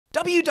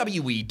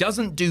WWE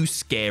doesn't do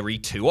scary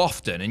too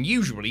often, and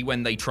usually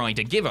when they try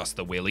to give us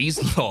the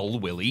willies, lol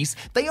willies,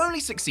 they only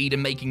succeed in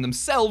making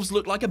themselves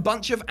look like a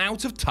bunch of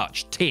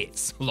out-of-touch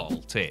tits,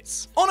 lol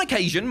tits. On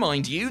occasion,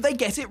 mind you, they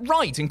get it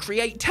right and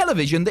create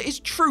television that is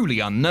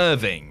truly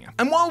unnerving.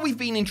 And while we've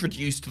been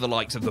introduced to the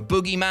likes of the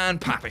Boogeyman,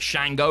 Papa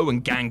Shango,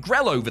 and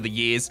Gangrel over the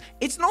years,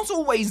 it's not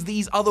always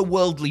these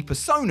otherworldly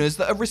personas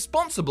that are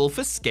responsible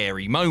for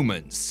scary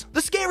moments.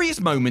 The scariest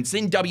moments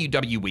in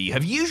WWE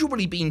have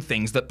usually been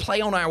things that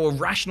play on our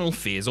rational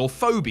fears or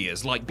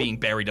phobias, like being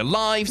buried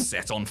alive,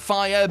 set on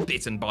fire,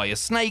 bitten by a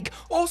snake,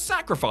 or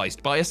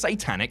sacrificed by a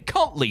satanic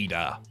cult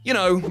leader. You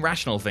know,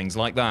 rational things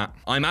like that.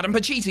 I'm Adam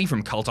Pacitti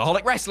from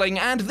Cultaholic Wrestling,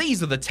 and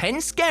these are the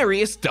 10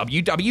 scariest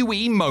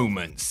WWE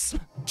moments.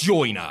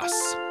 Join us.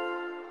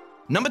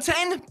 Number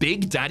 10,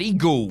 Big Daddy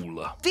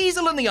Ghoul.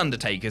 Diesel and The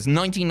Undertaker's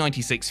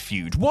 1996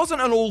 feud wasn't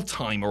an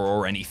all-timer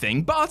or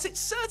anything, but it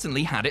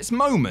certainly had its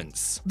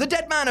moments. The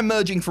dead man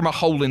emerging from a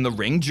hole in the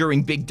ring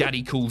during Big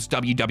Daddy Ghoul's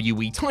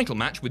WWE title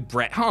match with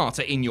Bret Hart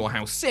at In Your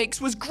House 6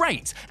 was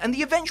great, and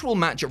the eventual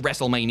match at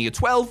WrestleMania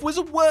 12 was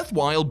a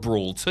worthwhile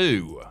brawl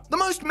too. The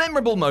most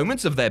memorable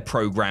moments of their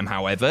program,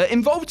 however,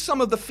 involved some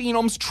of the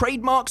Phenom's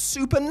trademark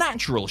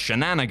supernatural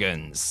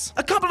shenanigans.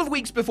 A couple of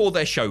weeks before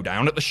their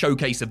showdown at the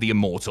Showcase of the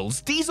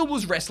Immortals, Diesel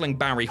was wrestling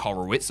Barry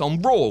Horowitz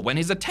on Raw when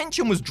his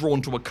attention was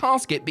drawn to a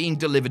casket being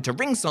delivered to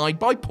ringside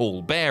by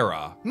Paul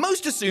Bearer.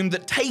 Most assumed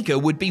that Taker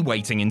would be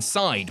waiting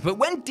inside, but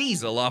when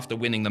Diesel, after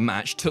winning the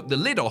match, took the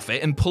lid off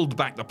it and pulled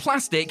back the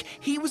plastic,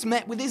 he was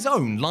met with his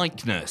own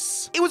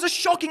likeness. It was a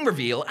shocking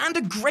reveal and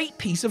a great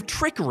piece of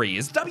trickery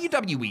as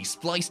WWE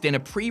spliced in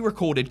a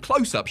pre-recorded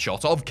close-up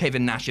shot of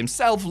Kevin Nash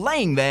himself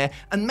laying there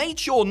and made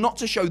sure not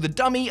to show the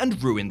dummy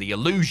and ruin the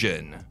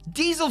illusion.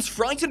 Diesel's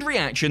frightened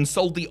reaction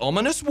sold the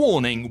ominous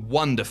warning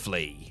wonderfully.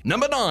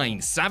 Number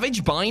 9,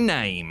 Savage by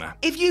Name.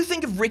 If you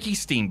think of Ricky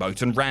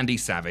Steamboat and Randy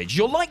Savage,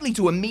 you're likely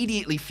to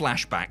immediately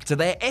flash back to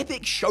their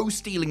epic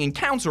show-stealing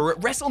encounter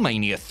at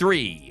WrestleMania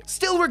 3.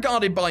 Still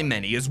regarded by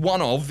many as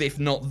one of, if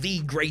not the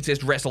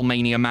greatest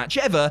WrestleMania match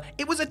ever,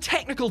 it was a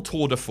technical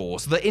tour de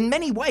force that in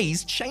many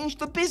ways changed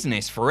the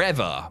business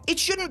forever. It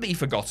shouldn't be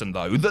forgotten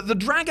though that the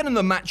Dragon and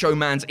the Macho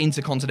Man's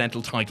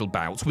Intercontinental title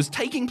bout was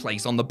taking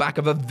place on the back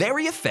of a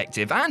very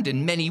effective and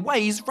in many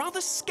ways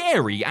rather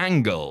scary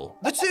angle.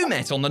 The two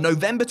met on the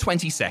November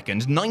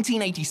 22nd,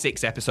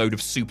 1986 episode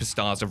of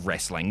Superstars of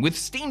Wrestling, with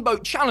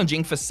Steamboat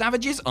challenging for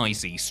Savage's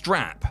IC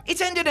strap.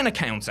 It ended in a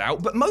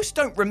countout, but most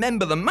don't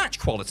remember the match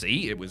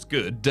quality, it was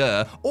good,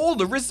 duh, or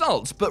the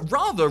result, but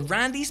rather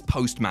Randy's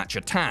post-match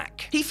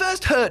attack. He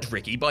first hurt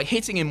Ricky by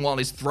hitting him while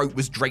his throat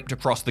was draped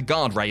across the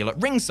guardrail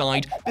at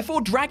ringside, before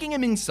dragging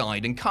him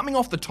inside and coming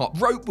off the top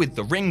rope with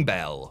the ring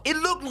bell. It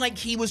looked like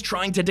he was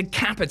trying to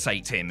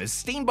decapitate him as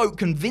Steamboat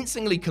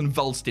convincingly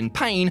convulsed in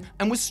pain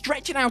and was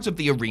stretching out of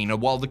the arena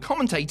while the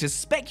commentators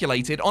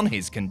speculated on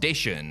his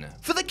condition.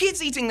 For the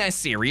kids eating their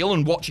cereal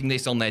and watching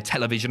this on their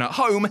television at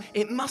home,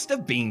 it must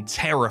have been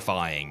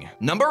terrifying.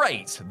 Number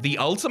 8, The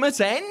Ultimate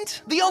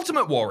End? The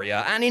Ultimate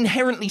Warrior, an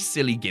inherently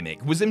silly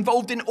gimmick, was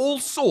involved in all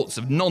sorts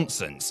of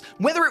nonsense,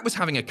 whether it was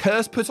having a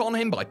curse put on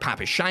him by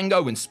Papa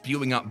Shango and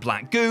spewing up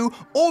black goo,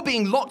 or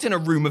being locked in a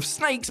room of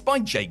snakes by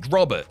Jake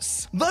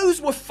Roberts.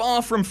 Those were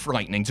far from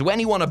frightening to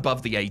anyone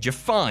above the age of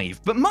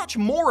 5, but much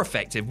more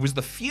effective was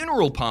the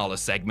funeral parlor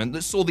segment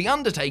that saw The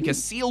Undertaker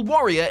seal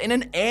Warrior in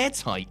an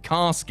airtight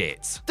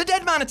casket. The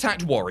dead man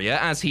attacked Warrior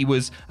as he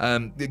was,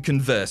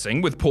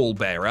 conversing with Paul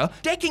Bearer,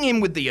 decking him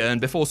with the urn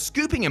before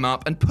scooping him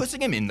up and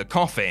putting him in the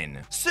coffin.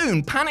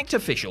 Soon, panicked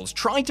officials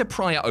tried to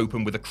pry it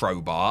open with a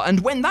crowbar,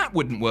 and when that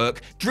wouldn't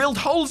work, drilled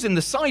holes in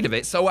the side of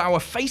it so our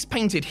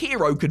face-painted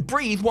hero could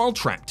breathe while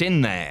trapped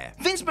in there.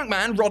 Vince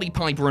McMahon, Roddy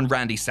Piper, and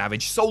Randy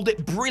Savage sold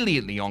it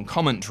brilliantly on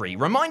commentary,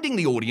 reminding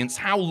the audience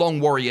how long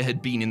Warrior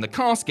had been in the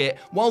casket,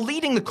 while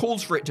leading the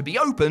calls for it to be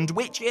opened,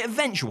 which it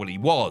eventually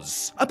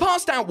was. A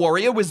passed-out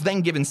Warrior was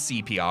then given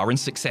CPR and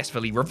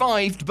successfully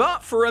revived,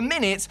 but for a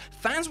minute,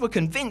 fans were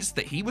convinced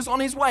that he was on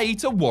his way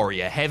to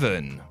Warrior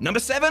Heaven. Number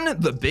 7,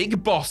 The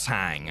Big Boss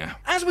Hang.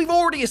 As we've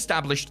already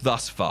established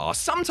thus far,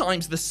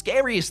 sometimes the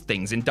scariest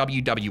things in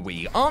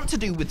WWE aren't to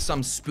do with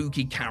some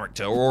spooky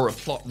character or a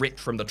plot ripped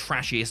from the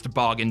trashiest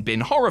bargain bin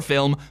horror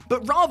film,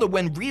 but rather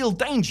when real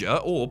danger,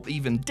 or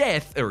even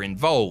death, are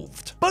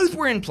involved. Both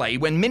were in play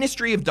when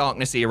Ministry of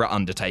Darkness era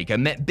Undertaker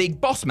met Big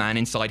Boss Man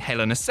inside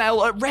Hell in a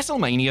Cell at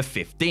WrestleMania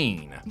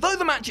 15. Though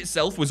the match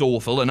itself was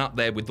awful and up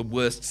there with the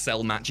worst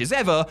cell matches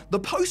ever, the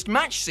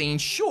post-match scene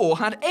sure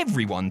had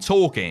everyone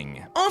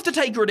talking. After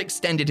Taker had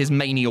extended his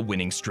Mania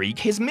winning streak,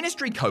 his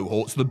Ministry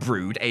cohorts, the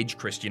Brood, Edge,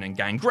 Christian, and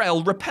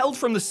Gangrel, rappelled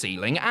from the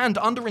ceiling and,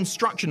 under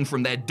instruction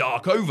from their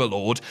Dark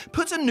Overlord,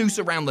 put a noose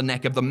around the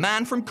neck of the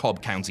man from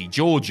Cobb County,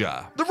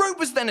 Georgia. The rope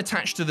was then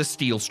attached to the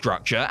steel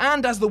structure,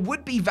 and as the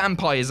would-be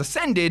vampires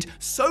ascended,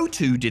 so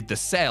too did the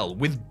cell,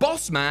 with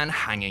Boss Man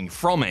hanging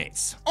from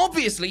it.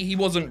 Obviously, he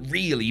wasn't wasn't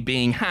really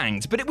being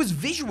hanged, but it was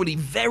visually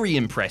very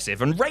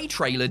impressive, and Ray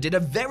Traylor did a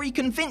very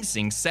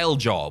convincing sell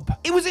job.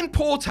 It was in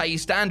poor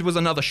taste and was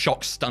another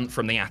shock stunt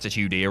from the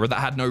Attitude Era that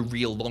had no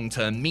real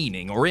long-term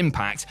meaning or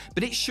impact,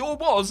 but it sure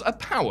was a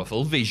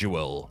powerful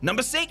visual.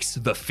 Number 6,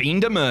 The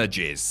Fiend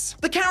emerges.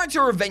 The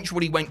character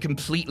eventually went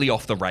completely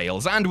off the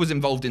rails and was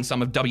involved in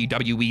some of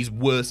WWE's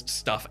worst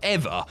stuff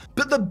ever,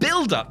 but the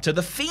build-up to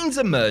The Fiend's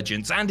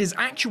emergence and his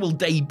actual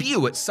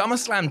debut at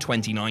SummerSlam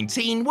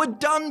 2019 were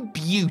done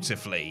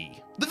beautifully.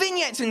 The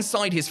vignettes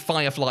inside his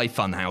Firefly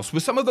Funhouse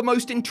were some of the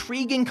most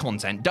intriguing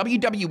content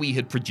WWE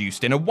had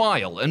produced in a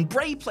while, and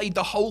Bray played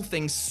the whole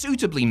thing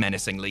suitably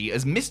menacingly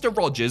as Mr.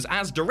 Rogers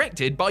as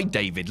directed by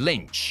David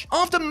Lynch.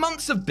 After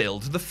months of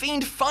build, The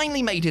Fiend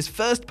finally made his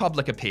first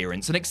public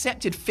appearance and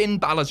accepted Finn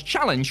Balor's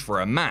challenge for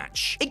a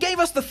match. It gave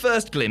us the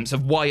first glimpse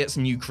of Wyatt's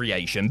new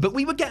creation, but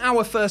we would get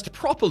our first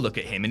proper look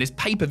at him in his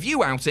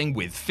pay-per-view outing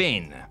with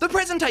Finn. The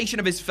presentation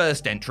of his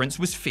first entrance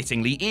was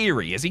fittingly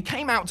eerie as he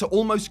came out to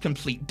almost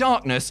complete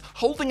darkness,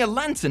 holding a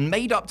lantern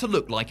made up to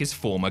look like his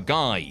former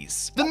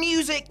guise. The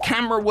music,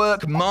 camera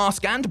work,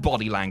 mask, and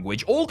body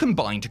language all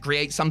combined to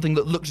create something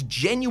that looked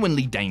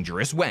genuinely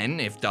dangerous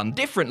when, if done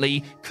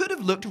differently, could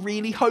have looked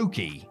really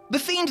hokey. The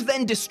Fiend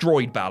then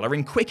destroyed Balor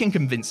in quick and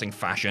convincing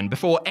fashion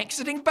before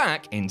exiting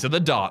back into the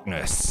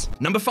darkness.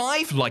 Number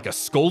 5, Like a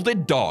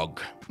Scalded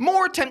Dog.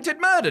 More attempted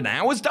murder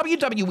now as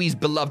WWE's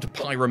beloved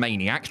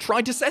pyromaniac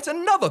tried to set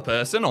another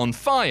person on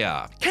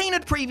fire. Kane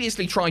had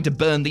previously tried to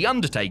burn The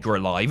Undertaker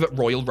alive at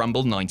Royal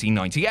Rumble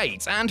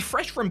 1998, and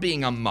fresh from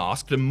being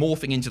unmasked and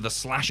morphing into the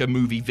slasher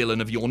movie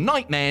villain of your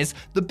nightmares,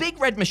 the Big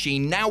Red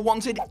Machine now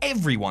wanted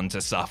everyone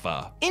to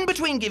suffer. In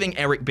between giving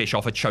Eric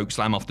Bischoff a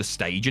chokeslam off the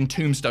stage and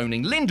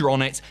tombstoning Linda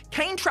on it,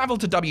 Kane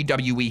traveled to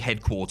WWE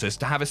headquarters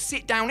to have a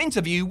sit-down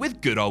interview with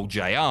good old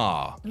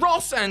JR.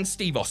 Ross and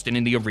Steve Austin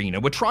in the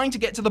arena were trying to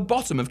get to the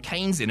bottom of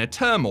Kane's inner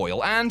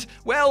turmoil and,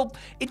 well,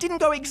 it didn't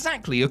go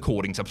exactly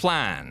according to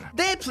plan.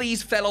 Their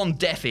pleas fell on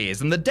deaf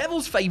ears and the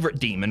devil's favorite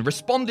demon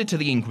responded to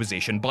the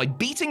Inquisition by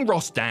beating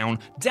Ross down,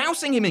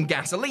 dousing him in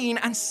gasoline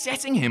and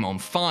setting him on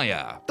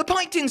fire. The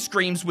piped-in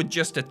screams were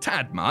just a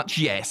tad much,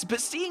 yes,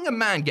 but seeing a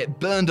man get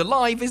burned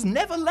alive is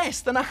never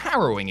less than a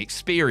harrowing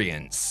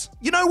experience.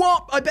 You know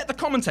what? I bet the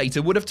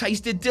commentator would have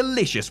tasted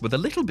delicious with a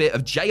little bit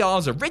of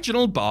JR's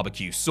original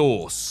barbecue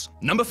sauce.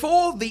 Number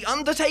 4, The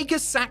Undertaker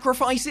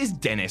sacrifices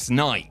Dennis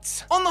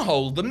Knight. On the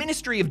whole, the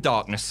Ministry of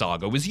Darkness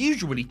saga was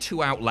usually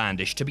too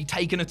outlandish to be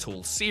taken at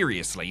all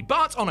seriously,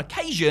 but on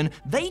occasion,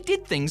 they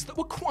did things that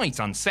were quite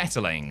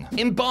unsettling.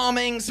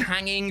 Embalmings,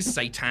 hangings,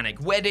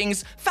 satanic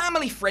weddings,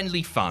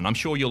 family-friendly fun, I'm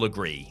sure you'll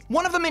agree.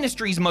 One of the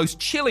Ministry's most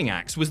chilling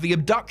acts was the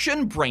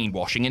abduction,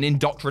 brainwashing, and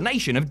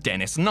indoctrination of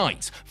Dennis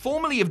Knight,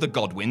 formerly of the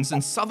Godwins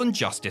and Southern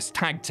Justice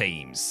tag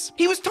teams.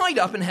 He was tied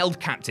up and held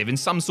captive in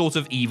some sort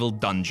of evil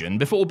dungeon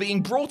before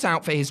being brought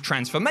out for his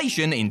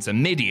transformation into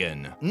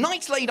Midian.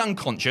 Knight laid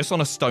unconscious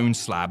on a stone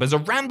slab as a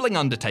rambling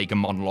Undertaker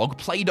monologue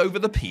played over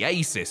the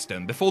PA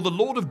system before the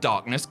Lord of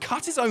Darkness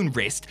cut his own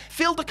wrist,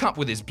 filled a cup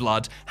with his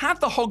blood, had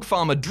the hog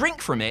farmer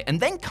drink from it, and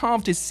then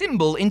carved his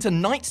symbol into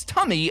Knight's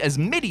tummy as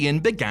Midian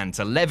began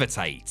to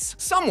levitate.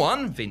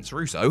 Someone, Vince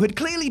Russo, had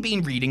clearly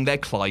been reading their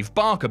Clive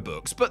Barker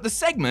books, but the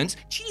segment,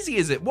 cheesy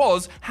as it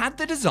was, had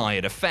the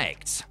desired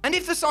effect. And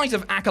if the sight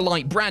of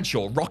Acolyte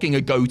Bradshaw rocking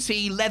a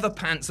goatee, leather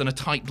pants, and a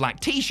tight black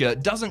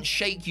t-shirt doesn't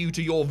shake you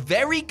to your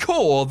very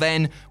core,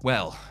 then,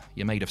 well,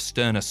 you're made of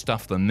sterner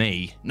stuff than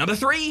me. Number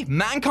 3,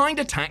 Mankind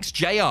attacks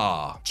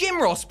JR. Jim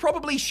Ross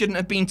probably shouldn't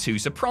have been too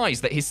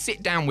surprised that his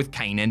sit-down with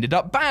Kane ended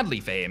up badly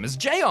for him, as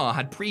JR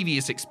had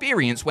previous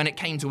experience when it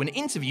came to an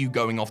interview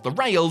going off the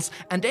rails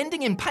and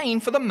ending in pain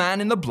for the man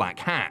in the black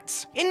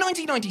hat. In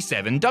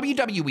 1997,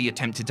 WWE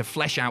attempted to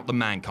flesh out the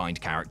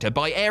Mankind character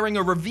by airing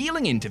a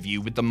revealing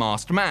interview with the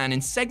Masked Man in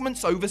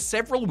segments over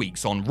several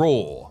weeks on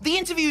Raw. The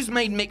interviews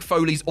made Mick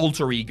Foley's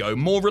alter ego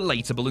more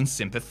relatable and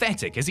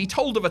sympathetic as he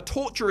told of a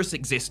torturous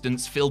existence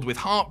filled with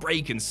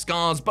heartbreak and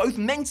scars, both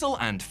mental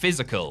and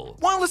physical.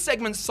 While the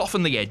segments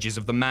softened the edges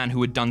of the man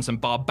who had done some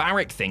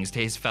barbaric things to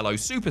his fellow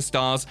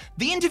superstars,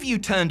 the interview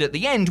turned at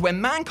the end when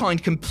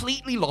Mankind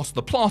completely lost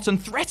the plot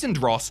and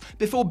threatened Ross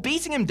before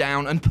beating him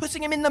down and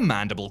putting him in the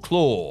mandible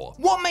claw.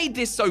 What made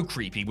this so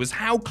creepy was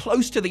how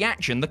close to the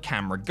action the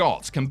camera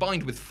got,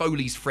 combined with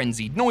Foley's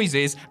frenzied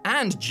noises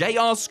and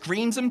JR's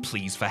screams and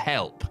pleas for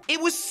help.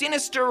 It was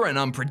sinister and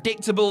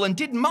unpredictable and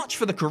did much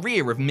for the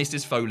career of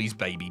Mrs. Foley's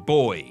baby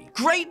boy.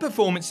 Great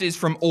performances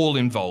from all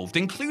involved,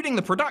 including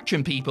the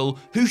production people,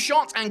 who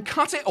shot and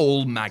cut it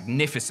all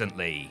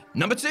magnificently.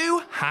 Number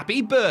 2,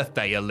 Happy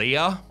Birthday,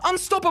 Aaliyah.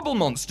 Unstoppable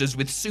monsters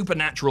with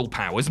supernatural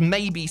powers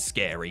may be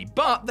scary,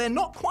 but they're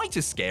not quite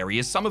as scary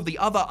as some of the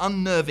other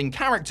unnerving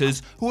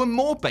characters who are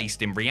more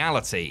based in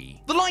reality.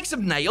 The likes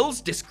of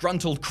Nails,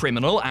 disgruntled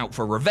criminal out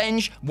for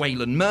revenge,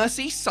 Waylon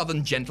Mercy,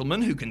 southern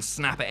gentleman who can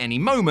snap at any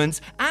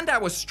moment, and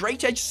our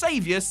straight-edge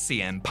savior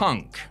CM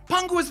Punk.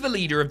 Punk was the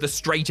leader of the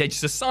straight-edge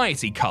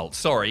society cult,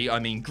 so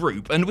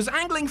group, and was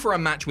angling for a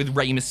match with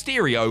Rey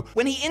Mysterio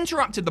when he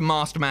interrupted the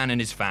Masked Man and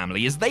his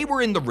family as they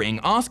were in the ring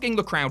asking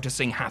the crowd to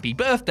sing happy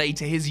birthday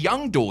to his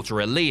young daughter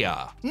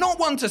Aaliyah. Not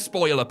one to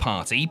spoil a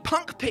party,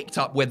 Punk picked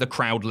up where the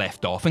crowd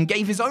left off and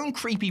gave his own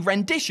creepy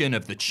rendition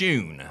of the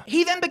tune.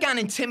 He then began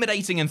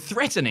intimidating and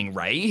threatening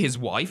Rey, his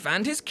wife,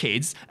 and his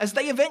kids as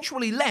they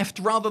eventually left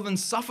rather than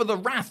suffer the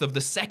wrath of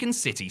the Second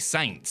City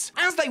Saints.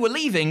 As they were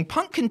leaving,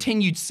 Punk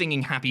continued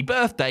singing happy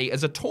birthday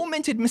as a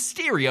tormented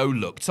Mysterio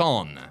looked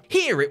on.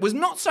 Here it was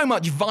not so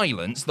much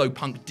violence, though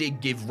Punk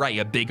did give Rey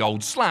a big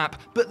old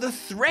slap, but the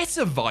threat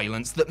of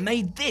violence that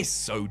made this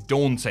so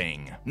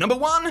daunting. Number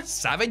 1,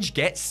 Savage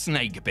gets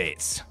snake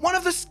bit. One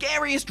of the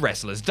scariest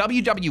wrestlers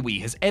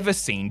WWE has ever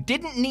seen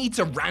didn't need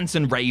to rant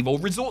and rave or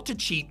resort to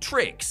cheap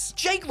tricks.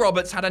 Jake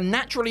Roberts had a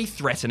naturally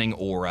threatening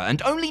aura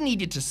and only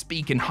needed to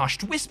speak in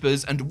hushed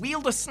whispers and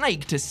wield a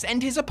snake to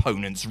send his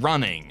opponents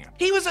running.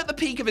 He was at the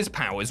peak of his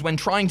powers when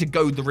trying to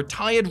goad the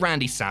retired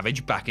Randy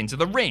Savage back into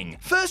the ring,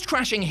 first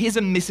crashing his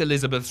and Miss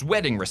Elizabeth's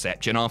wedding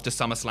reception after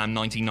SummerSlam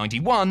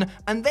 1991,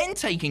 and then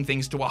taking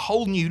things to a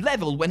whole new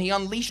level when he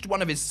unleashed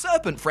one of his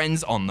serpent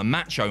friends on the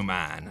Macho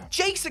Man.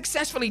 Jake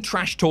successfully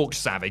trash-talked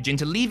Savage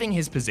into leaving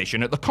his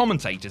position at the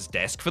commentator's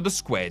desk for the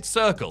squared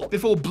circle,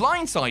 before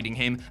blindsiding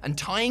him and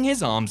tying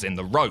his arms in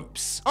the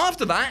ropes.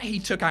 After that, he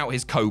took out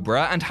his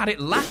Cobra and had it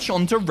latch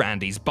onto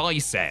Randy's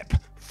bicep.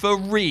 For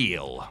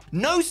real.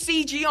 No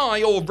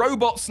CGI or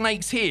robot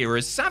snakes here,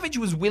 as Savage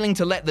was willing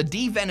to let the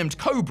devenomed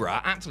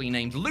Cobra, aptly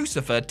named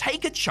Lucifer,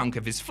 take a chunk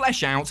of his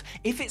flesh out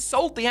if it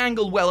sold the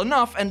angle well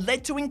enough and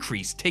led to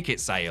increased ticket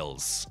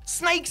sales.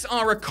 Snakes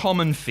are a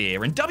common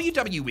fear, and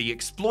WWE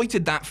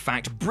exploited that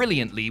fact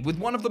brilliantly with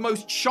one of the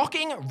most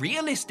shocking,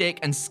 realistic,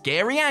 and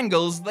scary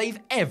angles they've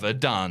ever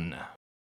done.